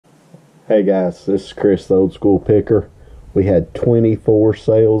Hey guys, this is Chris, the old school picker. We had 24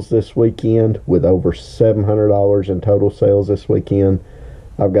 sales this weekend with over $700 in total sales this weekend.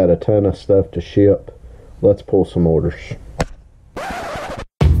 I've got a ton of stuff to ship. Let's pull some orders.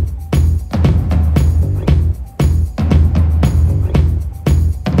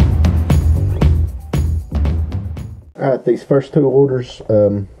 Alright, these first two orders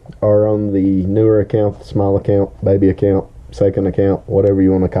are on the newer account, the small account, baby account, second account, whatever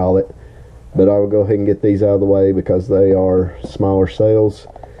you want to call it. But I will go ahead and get these out of the way because they are smaller sales.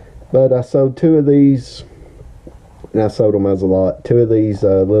 But I sold two of these, and I sold them as a lot. Two of these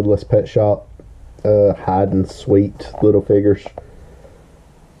Littlest Pet Shop hide and sweet little figures.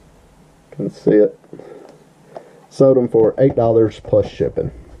 Can see it. Sold them for $8 plus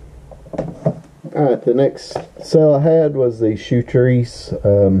shipping. Alright, the next sale I had was the shoe trees.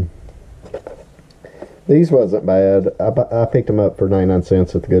 These wasn't bad. I picked them up for 99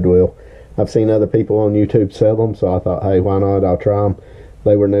 cents at the Goodwill. I've seen other people on YouTube sell them, so I thought, hey, why not? I'll try them.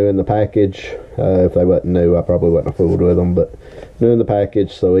 They were new in the package. If they wasn't new, I probably wouldn't have fooled with them, but new in the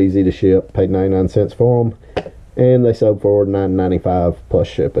package, so easy to ship. Paid 99 cents for them, and they sold for $9.95 plus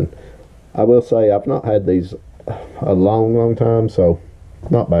shipping. I will say I've not had these a long time, so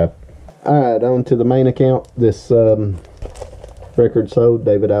not bad. Alright, on to the main account. This record sold,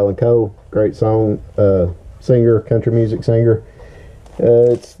 David Allan Coe, great song, singer, country music singer.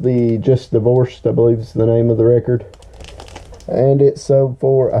 It's the Just Divorced, I believe is the name of the record. And it sold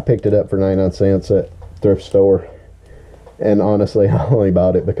for, I picked it up for 99 cents at thrift store. And honestly, I only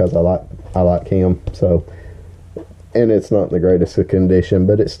bought it because I like him. So, and it's not in the greatest of condition,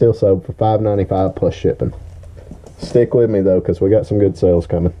 but it still sold for $5.95 plus shipping. Stick with me though, because we got some good sales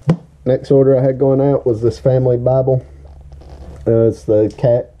coming. Next order I had going out was this family Bible. It's the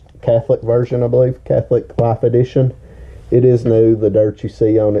Catholic version, I believe, Catholic Life Edition. It is new. The dirt you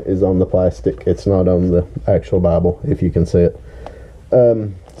see on it is on the plastic. It's not on the actual Bible, if you can see it.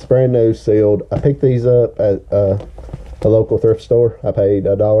 It's brand new, sealed. I picked these up at a local thrift store. I paid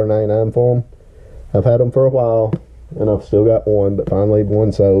 $1.99 for them. I've had them for a while, and I've still got one, but finally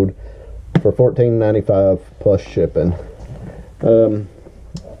one sold for $14.95 plus shipping. The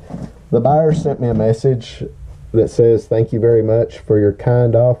buyer sent me a message that says, thank you very much for your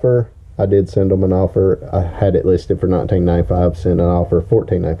kind offer. I did send them an offer. I had it listed for $19.95, sent an offer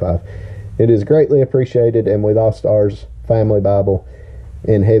 $14.95. It is greatly appreciated, and we lost ours family Bible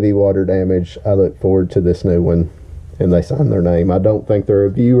in heavy water damage. I look forward to this new one. And they signed their name. I don't think they're a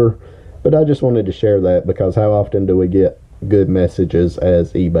viewer, but I just wanted to share that because how often do we get good messages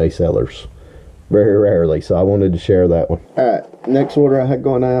as eBay sellers? Very rarely, so I wanted to share that one. Alright, next order I had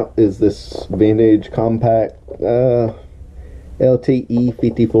going out is this vintage compact LTE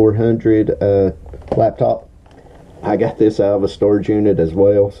 5400 laptop. I got this out of a storage unit as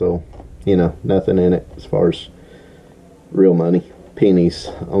well, so you know, nothing in it as far as real money, pennies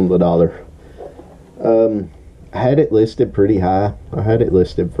on the dollar. I had it listed pretty high. I had it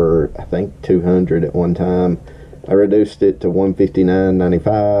listed for I think $200 at one time. I reduced it to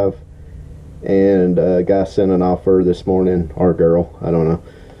 $159.95, and a guy sent an offer this morning, or girl, I don't know,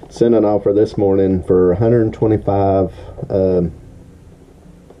 sent an offer this morning for $125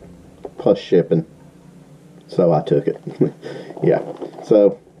 plus shipping. So I took it. Yeah,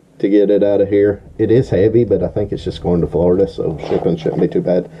 so to get it out of here, it is heavy, but I think it's just going to Florida, so shipping shouldn't be too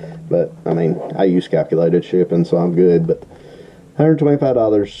bad. But I mean, I use calculated shipping, so I'm good. But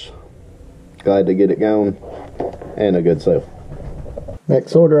 $125, glad to get it going, and a good sale.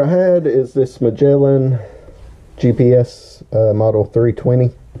 Next order I had is this Magellan GPS model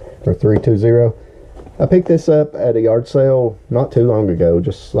 320 or 320. I picked this up at a yard sale not too long ago,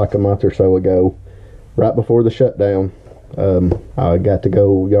 just like a month or so ago, right before the shutdown. I got to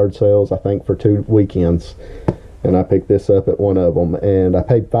go yard sales, I think, for 2 weekends, and I picked this up at one of them, and I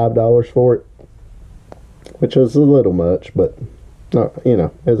paid $5 for it, which was a little much, but not, you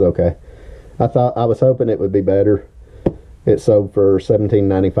know, it was okay. I was hoping it would be better. It sold for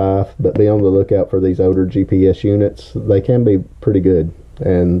 $17.95, but be on the lookout for these older GPS units. They can be pretty good,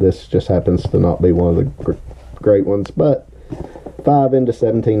 and this just happens to not be one of the great ones, but 5 into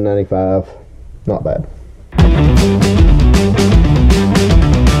 $17.95, not bad.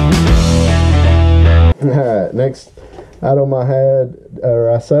 Alright, next item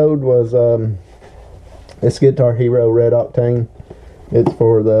I sold was this Guitar Hero Red Octane. It's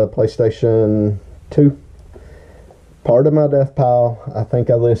for the PlayStation 2. Part of my death pile. I think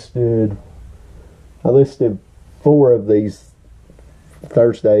I listed 4 of these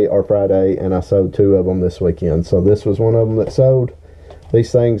Thursday or Friday, and I sold 2 of them this weekend. So this was one of them that sold.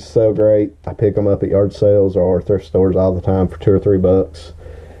 These things sell great. I pick them up at yard sales or thrift stores all the time for $2 or $3.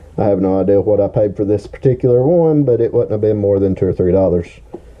 I have no idea what I paid for this particular one, but it wouldn't have been more than $2 or $3.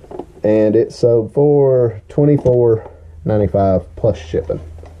 And it sold for $24.95 plus shipping.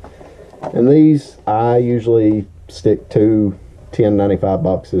 And these, I usually stick to $10.95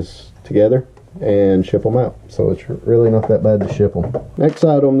 boxes together and ship them out, so it's really not that bad to ship them. Next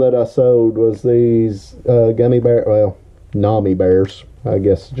item that I sold was these gummy bear, well, Nami bears, I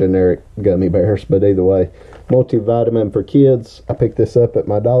guess generic gummy bears, but either way, multivitamin for kids. I picked this up at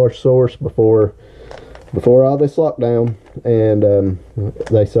my dollar source before all this lockdown, and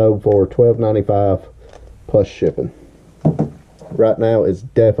they sold for $12.95 plus shipping. Right now is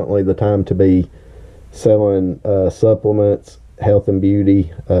definitely the time to be selling supplements, health and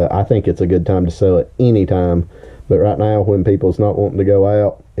beauty. I think it's a good time to sell it anytime, but right now when people's not wanting to go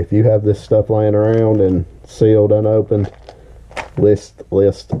out, if you have this stuff laying around and sealed, unopened, list.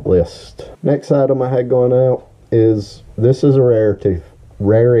 Next item I had going out is, this is a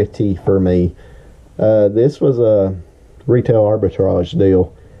rarity for me. This was a retail arbitrage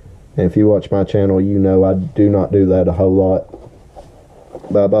deal, and if you watch my channel, you know I do not do that a whole lot.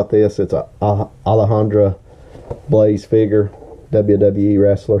 But I bought this. It's a Alejandra Blaze figure, WWE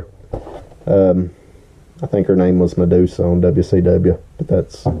wrestler. I think her name was Medusa on WCW, but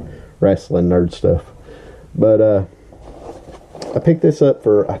that's wrestling nerd stuff. But I picked this up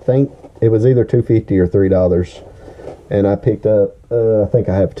for, I think it was either $2.50 or $3, and I picked up, I think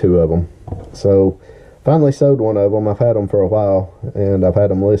I have 2 of them. So finally sold one of them. I've had them for a while, and I've had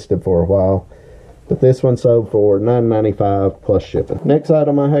them listed for a while. But this one sold for $9.95 plus shipping. Next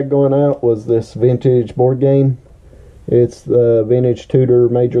item I had going out was this vintage board game. It's the Vintage Tudor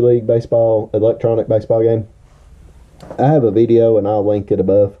Major League Baseball electronic baseball game. I have a video, and I'll link it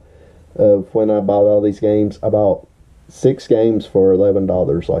above, of when I bought all these games. I bought 6 games for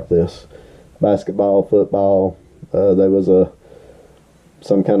 $11 like this. Basketball, football. There was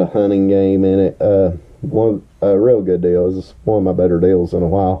some kind of hunting game in it. A real good deal. It was one of my better deals in a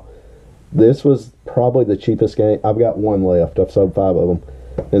while. This was probably the cheapest game. I've got one left. I've sold 5 of them.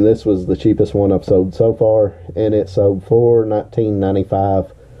 And this was the cheapest one I've sold so far. And it sold for $19.95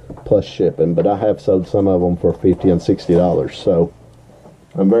 plus shipping. But I have sold some of them for $50 and $60. So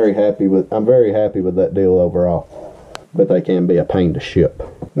I'm very happy with that deal overall. But they can be a pain to ship.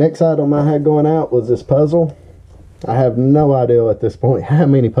 Next item I had going out was this puzzle. I have no idea at this point how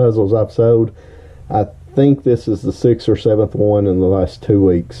many puzzles I've sold. I think this is the 6th or 7th one in the last 2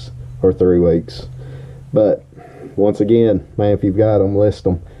 weeks. Or 3 weeks. But once again, man, if you've got them, list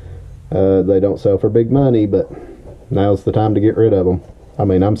them. They don't sell for big money, but now's the time to get rid of them. I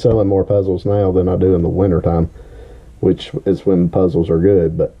mean, I'm selling more puzzles now than I do in the winter time, which is when puzzles are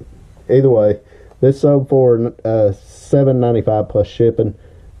good. But either way, this sold for $7.95 plus shipping.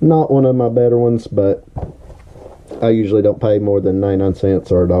 Not one of my better ones, but I usually don't pay more than 99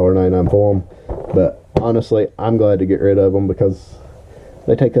 cents or $1.99 for them. But honestly, I'm glad to get rid of them because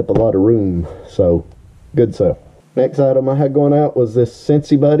they take up a lot of room. So good sale. Next item I had going out was this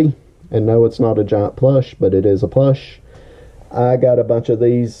Scentsy Buddy. And no, it's not a giant plush, but it is a plush. I got a bunch of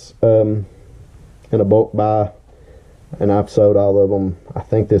these in a bulk buy, and I've sold all of them. I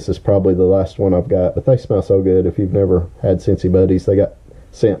think this is probably the last one I've got, but they smell so good. If you've never had Scentsy Buddies, they got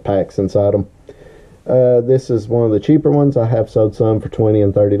scent packs inside them. This is one of the cheaper ones. I have sold some for $20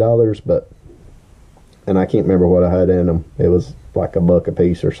 and $30, and I can't remember what I had in them. It was like $1 a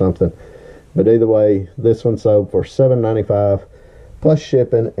piece or something. But either way, this one sold for $7.95 plus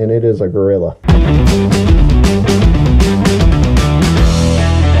shipping, and it is a gorilla.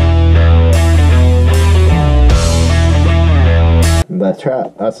 That's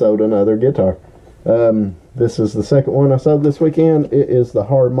right, I sold another guitar. This is the second one I sold this weekend. It is the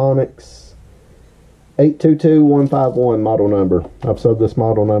Harmonix 822151 model number. I've sold this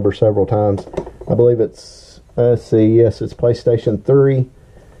model number several times. I believe it's, let's see, yes, it's PlayStation 3.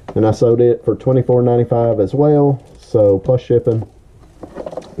 And I sold it for $24.95 as well. So plus shipping.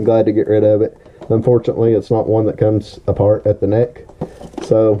 I'm glad to get rid of it. Unfortunately, it's not one that comes apart at the neck.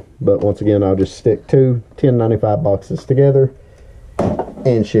 So, but once again, I'll just stick 2 $10.95 boxes together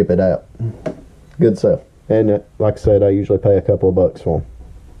and ship it out. Good sale. And like I said, I usually pay a couple of bucks for them.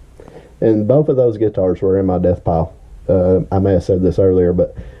 And both of those guitars were in my death pile. I may have said this earlier,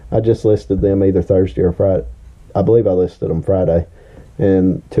 but I just listed them either Thursday or Friday. I believe I listed them Friday.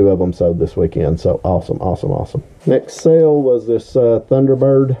 And 2 of them sold this weekend. So awesome, awesome, awesome. Next sale was this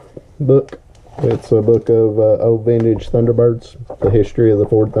Thunderbird book. It's a book of old vintage Thunderbirds, the history of the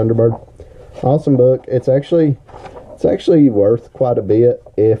Ford Thunderbird. Awesome book. It's actually worth quite a bit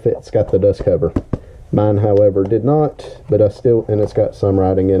if it's got the dust cover. Mine, however, did not, but and it's got some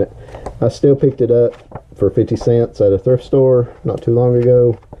writing in it. I still picked it up for 50 cents at a thrift store not too long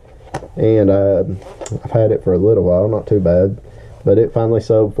ago, and I've had it for a little while, not too bad, but it finally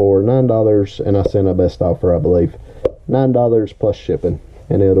sold for $9, and I sent a best offer, I believe. $9 plus shipping,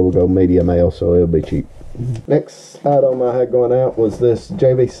 and it'll go media mail, so it'll be cheap. Next item I had going out was this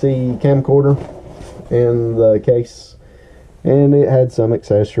JVC camcorder in the case, and it had some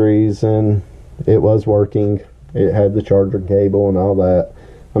accessories, and it was working. It had the charger cable and all that.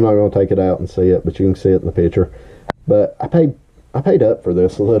 I'm not going to take it out and see it, but you can see it in the picture. But I paid up for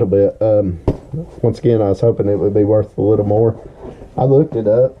this a little bit. Once again, I was hoping it would be worth a little more. I looked it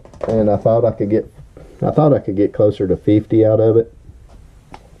up, and I thought I could get closer to 50 out of it.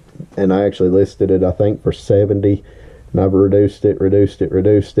 And I actually listed it, I think, for 70, and I've reduced it,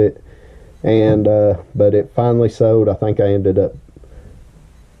 and but it finally sold. I think I ended up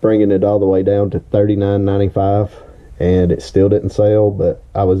bringing it all the way down to $39.95, and it still didn't sell, but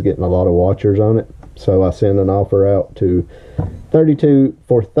I was getting a lot of watchers on it, so I sent an offer out to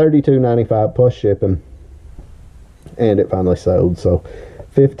 $32.95 plus shipping, and it finally sold. So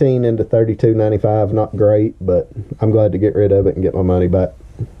 15 into $32.95, not great, but I'm glad to get rid of it and get my money back.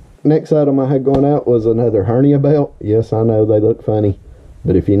 Next item I had going out was another hernia belt. Yes, I know they look funny,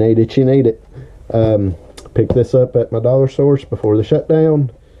 but if you need it, you need it. Picked this up at my dollar source before the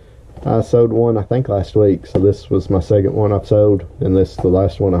shutdown. I sold one, I think, last week, so this was my second one I've sold, and this is the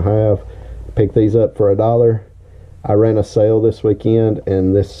last one I have. Picked these up for $1. I ran a sale this weekend,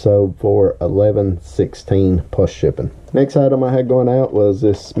 and this sold for $11.16 plus shipping. Next item I had going out was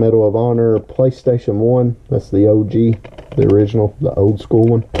this Medal of Honor PlayStation 1. That's the OG, the original, the old school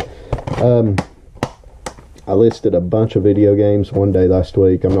one. I listed a bunch of video games one day last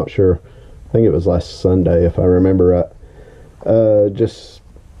week. I'm not sure. I think it was last Sunday, if I remember right. Just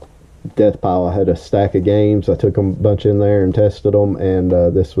death pile. I had a stack of games. I took a bunch in there and tested them, and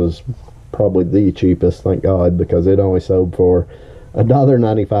this was probably the cheapest, thank God, because it only sold for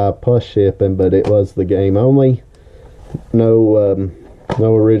 $1.95 plus shipping, but it was the game only. No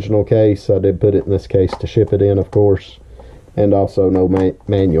original case. I did put it in this case to ship it in, of course, and also no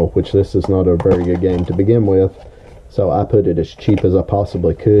manual, which this is not a very good game to begin with, so I put it as cheap as I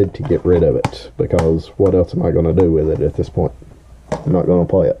possibly could to get rid of it, because what else am I going to do with it at this point? I'm not going to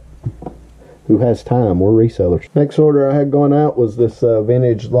play it. Who has time? We're resellers. Next order I had going out was this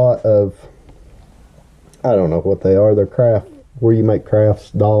vintage lot of, I don't know what they are. They're craft, where you make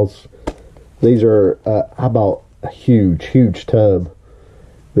crafts, dolls. These are, I bought a huge tub.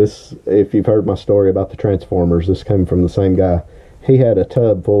 This, if you've heard my story about the Transformers, this came from the same guy. He had a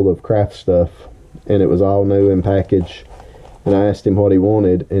tub full of craft stuff, and it was all new in package. And I asked him what he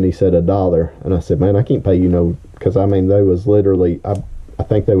wanted, and he said $1. And I said, man, I can't pay you no, because I mean, they was literally, I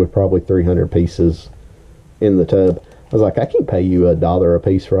think they were probably 300 pieces in the tub. I was like, I can't pay you $1 a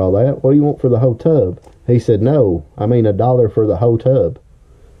piece for all that. What do you want for the whole tub? He said, no, I mean $1 for the whole tub.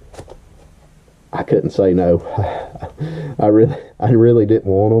 I couldn't say no. I really didn't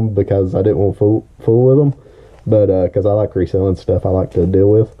want them, because I didn't want to fool with them. But because I like reselling stuff I like to deal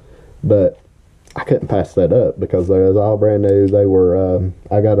with. But I couldn't pass that up, because they was all brand new. They were,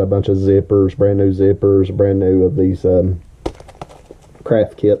 I got a bunch of zippers, brand new of these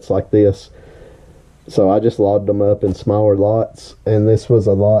craft kits like this. So I just loaded them up in smaller lots, and this was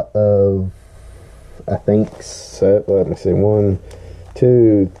a lot of, I think, let me see, 1,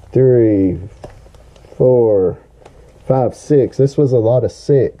 2, 3, 4, 5, 6. This was a lot of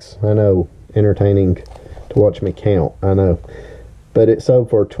 6. I know, entertaining to watch me count, I know. But it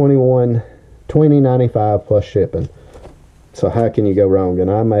sold for $20.95 plus shipping. So how can you go wrong? And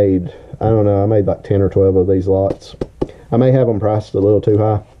I made, I don't know, I made like 10 or 12 of these lots. I may have them priced a little too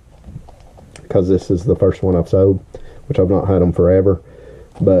high, because this is the first one I've sold, which I've not had them forever.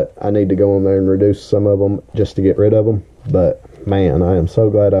 But I need to go in there and reduce some of them just to get rid of them. But man, I am so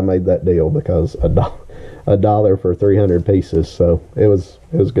glad I made that deal, because $1 for 300 pieces. So it was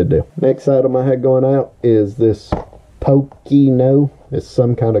a good deal. Next item I had going out is this Pokino. It's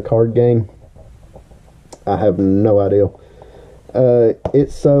some kind of card game. I have no idea.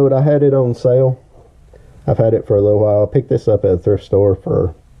 It sold. I had it on sale. I've had it for a little while. I picked this up at a thrift store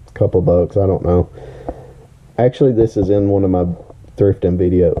for a couple bucks. I don't know. Actually, this is in one of my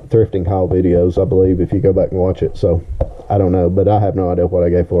thrifting haul videos, I believe, if you go back and watch it. So I don't know, but I have no idea what I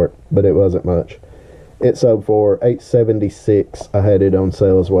gave for it. But it wasn't much. It sold for $8.76. I had it on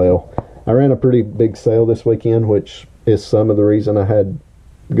sale as well. I ran a pretty big sale this weekend, which is some of the reason I had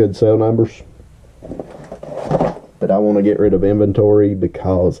good sale numbers. But I want to get rid of inventory,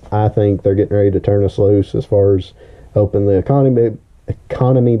 because I think they're getting ready to turn us loose as far as open the economy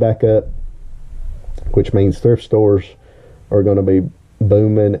back up, which means thrift stores are going to be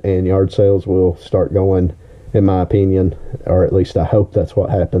booming, and yard sales will start going in my opinion, or at least I hope that's what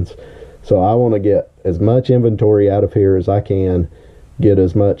happens. So I want to get as much inventory out of here as I can, get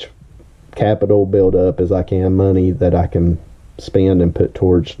as much capital build up as I can, money that I can spend and put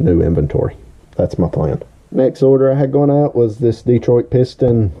towards new inventory. That's my plan. Next order I had going out was this Detroit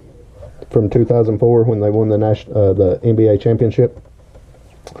Piston from 2004 when they won the NBA championship.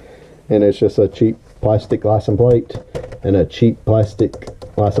 And it's just a cheap plastic license plate and a cheap plastic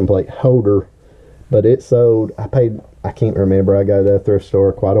license plate holder. But it sold, I can't remember, I got it at a thrift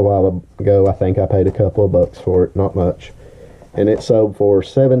store quite a while ago. I think I paid a couple of bucks for it, not much. And it sold for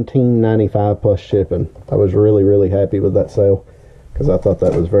 $17.95 plus shipping. I was really, really happy with that sale because I thought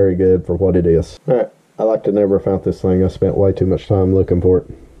that was very good for what it is. Alright, I like to never found this thing. I spent way too much time looking for it.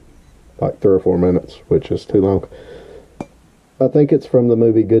 Like 3 or 4 minutes, which is too long. I think it's from the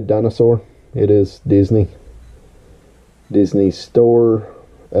movie Good Dinosaur. It is Disney store.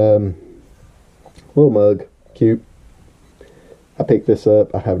 Little mug, cute. I picked this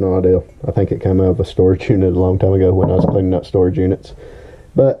up. I have no idea. I think it came out of a storage unit a long time ago when I was cleaning up storage units.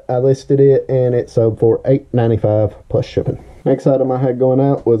 But I listed it and it sold for $8.95 plus shipping. Next item I had going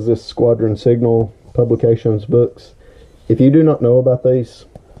out was this Squadron Signal Publications books. If you do not know about these,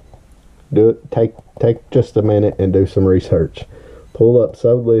 do it. Take just a minute and do some research. Pull up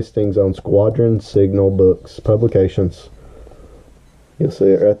sold listings on Squadron Signal Books Publications. You'll see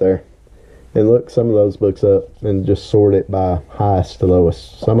it right there. And look some of those books up and just sort it by highest to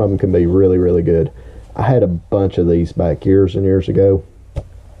lowest. Some of them can be really, really good. I had a bunch of these back years and years ago.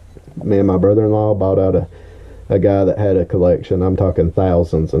 Me and my brother-in-law bought out a guy that had a collection. I'm talking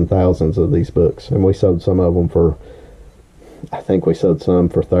thousands and thousands of these books. And we sold some of them for, I think we sold some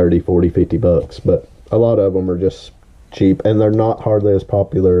for 30, 40, 50 bucks. But a lot of them are just cheap. And they're not hardly as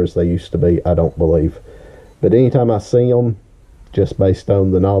popular as they used to be, I don't believe. But anytime I see them, just based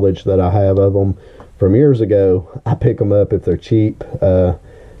on the knowledge that I have of them from years ago, I pick them up if they're cheap.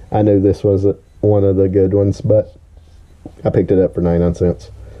 I knew this was one of the good ones, but I picked it up for 99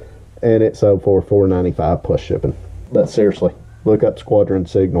 cents. And it sold for $4.95 plus shipping. But seriously, look up Squadron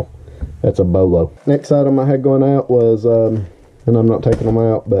Signal. That's a bolo. Next item I had going out was, and I'm not taking them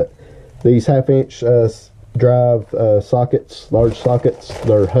out, but these 1/2-inch drive sockets, large sockets.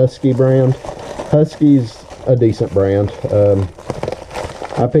 They're Husky brand. Husky's a decent brand.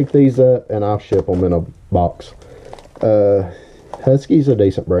 I picked these up and I'll ship them in a box. Husky's a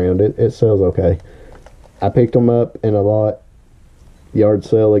decent brand. It sells okay. I picked them up in a lot. Yard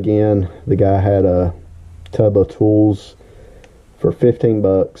sale again. The guy had a tub of tools for 15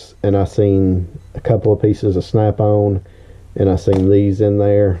 bucks, and I seen a couple of pieces of snap-on, and I seen these in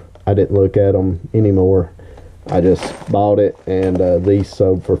there. I didn't look at them anymore. I just bought it, and these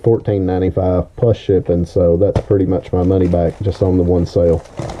sold for $14.95 plus shipping, so that's pretty much my money back just on the one sale.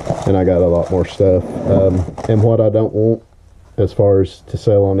 And I got a lot more stuff. And what I don't want as far as to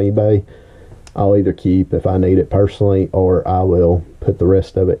sell on eBay, I'll either keep if I need it personally, or I will put the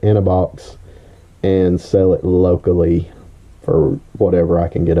rest of it in a box and sell it locally for whatever I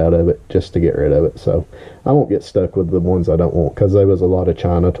can get out of it, just to get rid of it. So I won't get stuck with the ones I don't want, because there was a lot of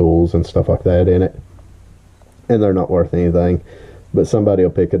China tools and stuff like that in it, and they're not worth anything. But somebody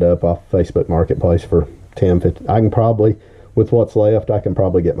will pick it up off Facebook Marketplace for 10, 15. I can probably, with what's left, I can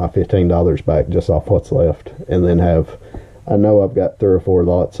probably get my $15 back just off what's left, and then have, I know I've got 3 or 4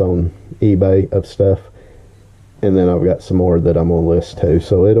 lots on eBay of stuff, and then I've got some more that I'm on list too,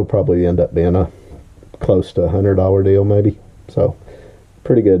 so it'll probably end up being a close to $100 deal maybe. So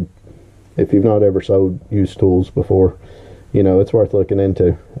pretty good. If you've not ever sold used tools before, you know, it's worth looking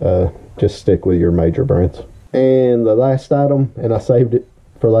into. Just stick with your major brands. And the last item, and I saved it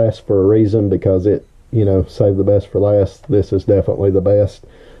for last for a reason, because it, you know, saved the best for last. This is definitely the best.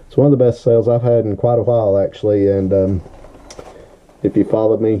 It's one of the best sales I've had in quite a while, actually, and if you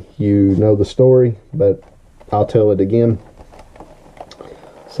followed me, you know the story, but I'll tell it again.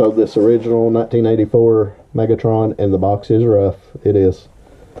 So this original 1984 Megatron, and the box is rough. It is.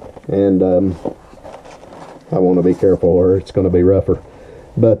 And I want to be careful, or it's going to be rougher.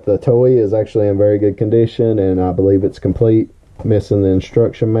 But the toy is actually in very good condition, and I believe it's complete, missing the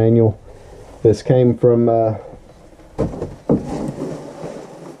instruction manual. This came from the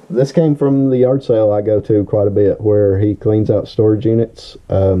yard sale I go to quite a bit, where he cleans out storage units,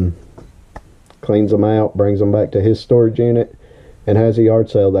 cleans them out, brings them back to his storage unit, and has a yard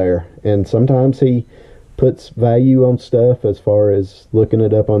sale there. And sometimes he puts value on stuff as far as looking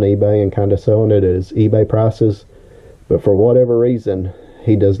it up on eBay and kind of selling it as eBay prices. But for whatever reason,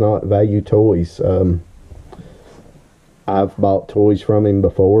 he does not value toys. I've bought toys from him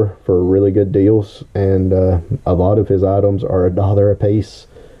before for really good deals, and a lot of his items are $1 a piece,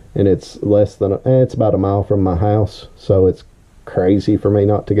 and it's it's about a mile from my house, so it's crazy for me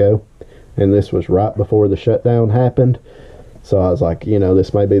not to go. And this was right before the shutdown happened, so I was like, you know,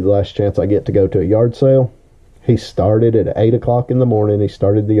 this may be the last chance I get to go to a yard sale. He started at 8 o'clock in the morning. He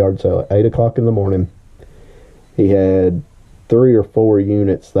started the yard sale at 8 o'clock in the morning. He had 3 or 4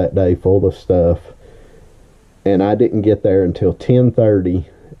 units that day full of stuff, and I didn't get there until 10:30,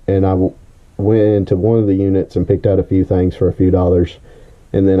 and I went into one of the units and picked out a few things for a few dollars,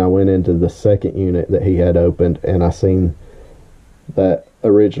 and then I went into the second unit that he had opened, and I seen that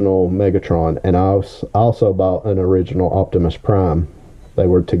original Megatron, and I also bought an original Optimus Prime. They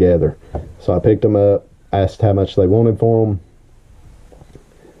were together, so I picked them up, asked how much they wanted for them.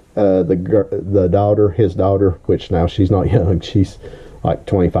 The daughter, his daughter, which now she's not young, she's like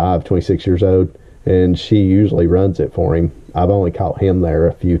 25, 26 years old, and she usually runs it for him. I've only caught him there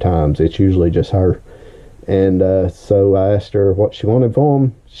a few times. It's usually just her. And so I asked her what she wanted for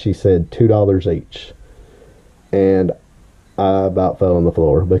them. She said $2 each. And I about fell on the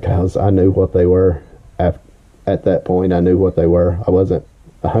floor because I knew what they were. At that point, I knew what they were. I wasn't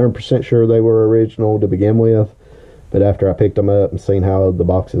 100% sure they were original to begin with, but after I picked them up and seen how the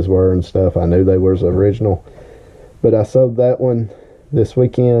boxes were and stuff, I knew they was original. But I sold that one this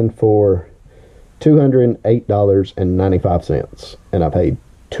weekend for $208.95, and I paid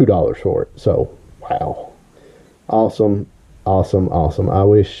 $2 for it. So, wow. Awesome, awesome, awesome. I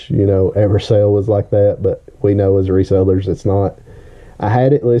wish, you know, every sale was like that, but we know as resellers it's not. I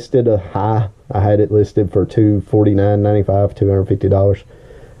had it listed a high. I had it listed for $249.95, $250.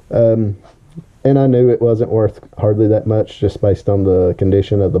 And I knew it wasn't worth hardly that much just based on the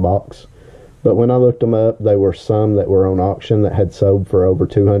condition of the box. But when I looked them up, there were some that were on auction that had sold for over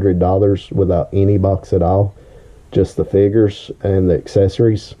 $200 without any box at all, just the figures and the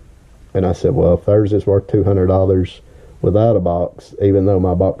accessories. And I said, well, if theirs is worth $200 without a box, even though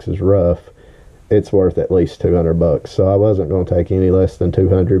my box is rough, it's worth at least $200. So I wasn't going to take any less than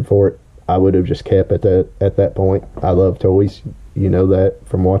 $200 for it. I would have just kept it at that point. I love toys. You know that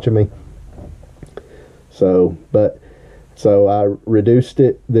from watching me. So I reduced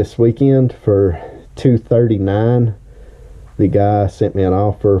it this weekend for $239. The guy sent me an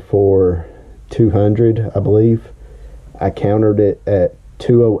offer for $200, I believe. I countered it at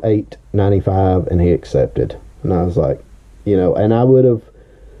 $208.95, and he accepted. And I was like, you know, and I would have,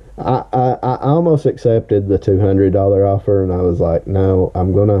 I almost accepted the $200 offer, and I was like, no,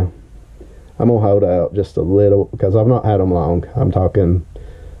 I'm gonna hold out just a little because I've not had them long. I'm talking,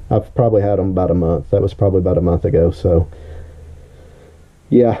 I've probably had them about a month. That was probably about a month ago. So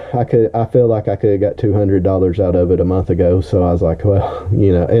yeah, I feel like I could have got $200 out of it a month ago. So I was like, well,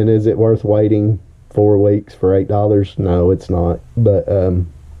 you know, and is it worth waiting 4 weeks for $8? No, it's not. But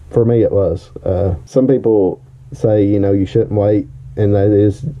for me, it was. Some people say, you know, you shouldn't wait, and that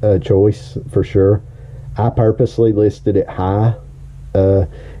is a choice for sure. I purposely listed it high,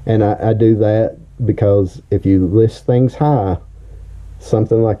 and I do that because if you list things high,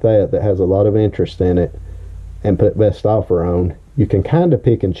 something like that has a lot of interest in it, and put best offer on, you can kind of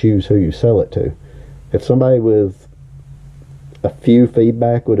pick and choose who you sell it to. If somebody with a few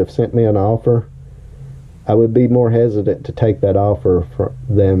feedback would have sent me an offer, I would be more hesitant to take that offer from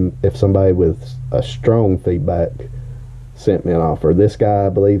them if somebody with a strong feedback sent me an offer. This guy, I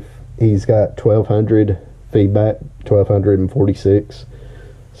believe he's got 1,200 feedback, 1,246.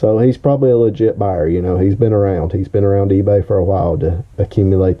 So he's probably a legit buyer. You know, he's been around eBay for a while to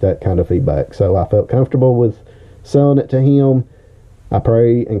accumulate that kind of feedback. So I felt comfortable with selling it to him. I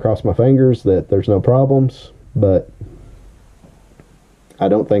pray and cross my fingers that there's no problems, but I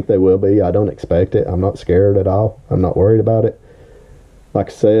don't think they will be. I don't expect it. I'm not scared at all. I'm not worried about it. Like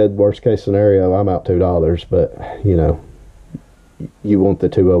I said, worst case scenario, I'm out $2, but you know, you want the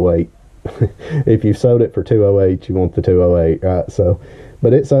 208. If you sold it for 208, you want the 208, right? So,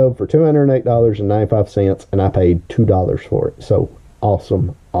 but it sold for $208.95, and I paid $2 for it. So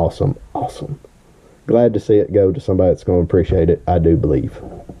awesome, awesome, awesome. Glad to see it go to somebody that's going to appreciate it, I do believe.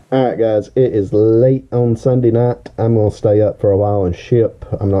 Alright guys, it is late on Sunday night. I'm going to stay up for a while and ship.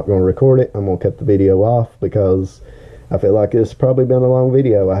 I'm not going to record it. I'm going to cut the video off because I feel like it's probably been a long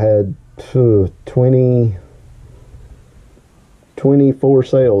video. I had 24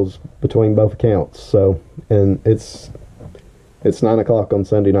 sales between both accounts. So, and it's 9 o'clock on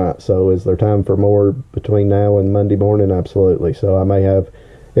Sunday night. So is there time for more between now and Monday morning? Absolutely. So I may have,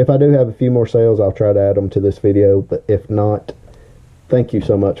 if I do have a few more sales, I'll try to add them to this video. But if not, thank you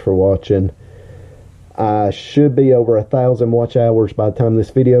so much for watching. I should be over 1,000 watch hours by the time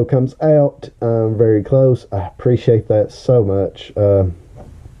this video comes out. I'm very close. I appreciate that so much. I'm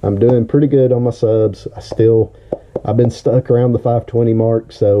doing pretty good on my subs. I still I've been stuck around the 520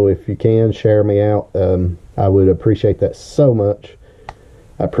 mark, so if you can share me out, I would appreciate that so much.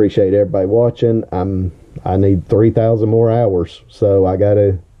 I appreciate everybody watching. I need 3,000 more hours, so I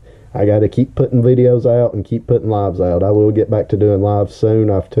gotta keep putting videos out and keep putting lives out. I will get back to doing lives soon.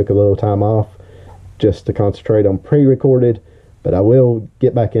 I've took a little time off just to concentrate on pre-recorded, but I will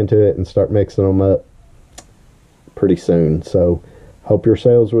get back into it and start mixing them up pretty soon. So hope your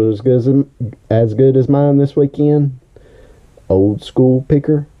sales were as good as mine this weekend. Old School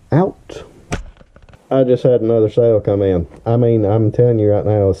Picker out. I just had another sale come in. I mean, I'm telling you right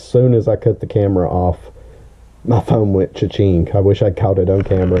now, as soon as I cut the camera off, my phone went cha-ching. I wish I'd caught it on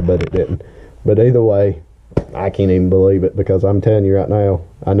camera, but it didn't. But either way, I can't even believe it, because I'm telling you right now,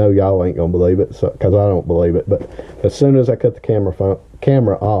 I know y'all ain't gonna believe it, because I don't believe it, but as soon as I cut the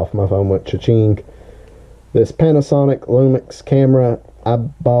camera off, my phone went cha-ching. This Panasonic Lumix camera, I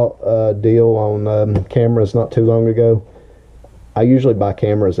bought a deal on cameras not too long ago. I usually buy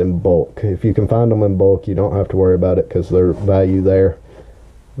cameras in bulk. If you can find them in bulk, you don't have to worry about it, because there's value there.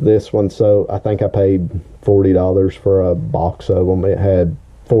 This one, so I think I paid $40 for a box of them. It had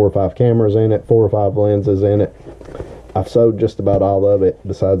 4 or 5 cameras in it, 4 or 5 lenses in it. I've sold just about all of it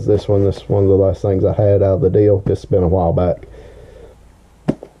besides this one. This is one of the last things I had out of the deal. This has been a while back.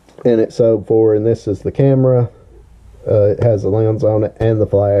 And it sold for, and this is the camera. It has the lens on it and the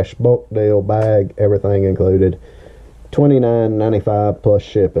flash. Bulk deal, bag, everything included. $29.95 plus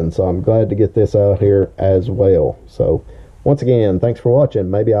shipping. So I'm glad to get this out here as well. So once again, thanks for watching.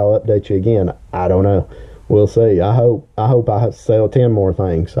 Maybe I'll update you again. I don't know. We'll see. I hope I sell 10 more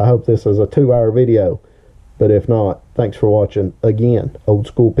things. I hope this is a 2-hour video. But if not, thanks for watching again. Old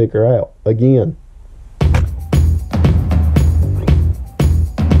School Picker out again.